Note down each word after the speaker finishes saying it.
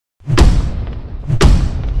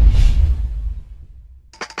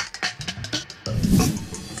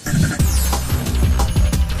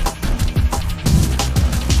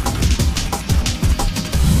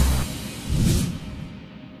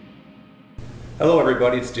Hello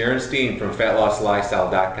everybody, it's Darren Steen from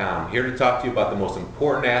FatLossLifestyle.com, here to talk to you about the most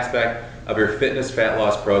important aspect of your fitness fat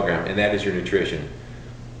loss program, and that is your nutrition.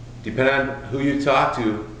 Depending on who you talk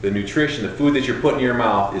to, the nutrition, the food that you're putting in your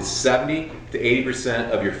mouth is 70 to 80%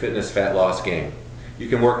 of your fitness fat loss game. You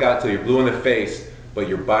can work out till you're blue in the face, but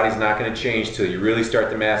your body's not going to change till you really start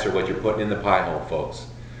to master what you're putting in the pie hole, folks.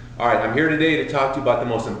 Alright, I'm here today to talk to you about the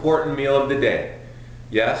most important meal of the day.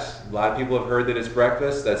 Yes, a lot of people have heard that it's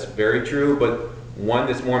breakfast. That's very true, but one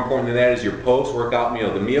that's more important than that is your post-workout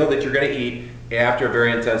meal, the meal that you're going to eat after a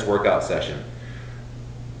very intense workout session.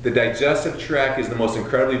 The digestive tract is the most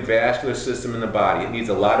incredibly vascular system in the body. It needs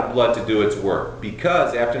a lot of blood to do its work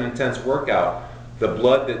because after an intense workout, the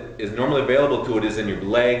blood that is normally available to it is in your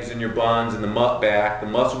legs and your buns and the back, the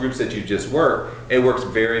muscle groups that you just work. It works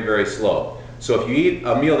very, very slow. So if you eat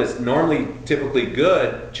a meal that's normally typically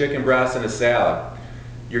good, chicken breast and a salad,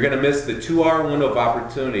 you're going to miss the 2-hour window of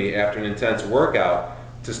opportunity after an intense workout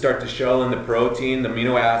to start to shuttle in the protein, the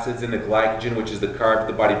amino acids, and the glycogen, which is the carb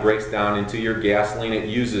the body breaks down into your gasoline it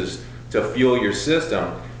uses to fuel your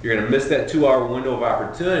system. You're going to miss that 2-hour window of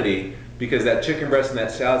opportunity because that chicken breast and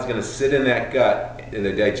that salad is going to sit in that gut, and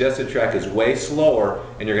the digestive tract is way slower,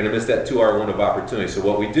 and you're going to miss that 2-hour window of opportunity. So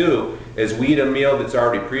what we do is we eat a meal that's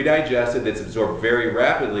already pre-digested, that's absorbed very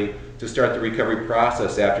rapidly to start the recovery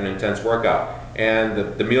process after an intense workout.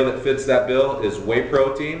 And the meal that fits that bill is whey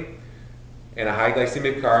protein and a high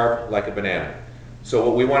glycemic carb like a banana. So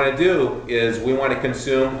what we want to do is we want to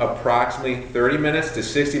consume approximately 30 minutes to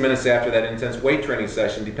 60 minutes after that intense weight training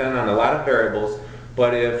session, depending on a lot of variables.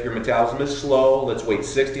 But if your metabolism is slow, let's wait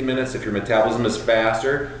 60 minutes. If your metabolism is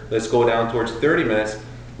faster, let's go down towards 30 minutes.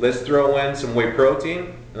 Let's throw in some whey protein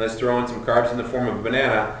and let's throw in some carbs in the form of a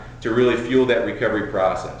banana to really fuel that recovery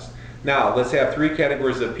process. Now, let's have 3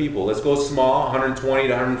 categories of people. Let's go small, 120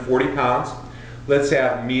 to 140 pounds. Let's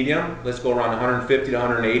have medium, let's go around 150 to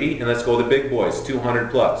 180, and let's go the big boys, 200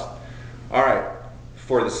 plus. All right,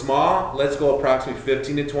 for the small, let's go approximately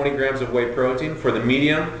 15 to 20 grams of whey protein. For the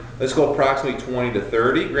medium, let's go approximately 20 to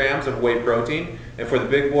 30 grams of whey protein. And for the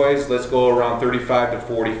big boys, let's go around 35 to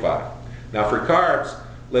 45. Now for carbs,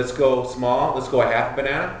 let's go small, let's go a half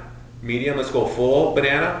banana. Medium, let's go full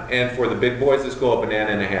banana. And for the big boys, let's go a banana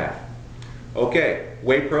and a half. Okay,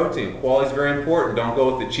 whey protein, quality is very important. Don't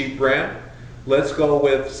go with the cheap brand. Let's go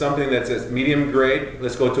with something that's a medium grade.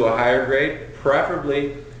 Let's go to a higher grade.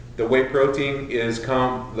 Preferably, the whey protein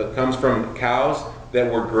comes from cows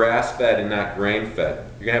that were grass-fed and not grain-fed.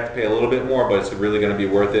 You're going to have to pay a little bit more, but it's really going to be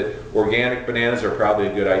worth it. Organic bananas are probably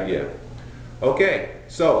a good idea. Okay,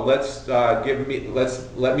 so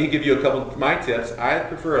let me give you a couple of my tips. I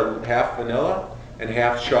prefer a half vanilla and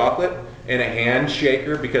half chocolate and a hand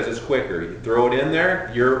shaker because it's quicker. You throw it in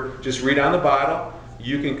there, just read on the bottle.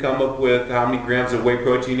 You can come up with how many grams of whey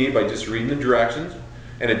protein you need by just reading the directions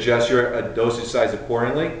and adjust your dosage size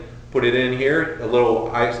accordingly. Put it in here, a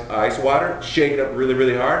little ice water, shake it up really,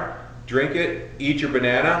 really hard, drink it, eat your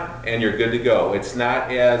banana, and you're good to go. It's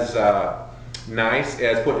not as nice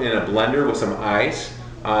as putting in a blender with some ice,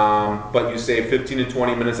 but you save 15 to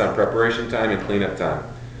 20 minutes on preparation time and cleanup time.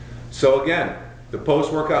 So again, the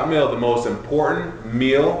post-workout meal, the most important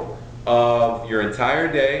meal of your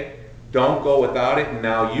entire day. Don't go without it.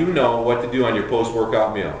 Now you know what to do on your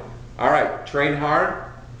post-workout meal. All right, train hard,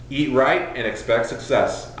 eat right, and expect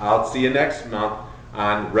success. I'll see you next month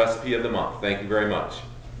on Recipe of the Month. Thank you very much.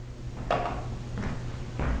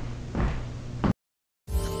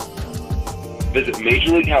 Visit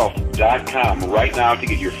MajorLeagueHealth.com right now to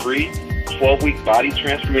get your free 12-week body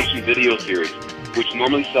transformation video series, which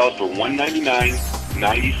normally sells for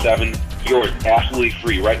 $199.97. Yours absolutely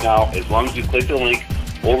free right now as long as you click the link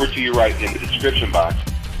over to your right in the description box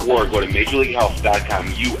or go to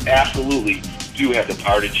MajorLeagueHealth.com. You absolutely do have the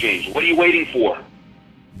power to change. What are you waiting for?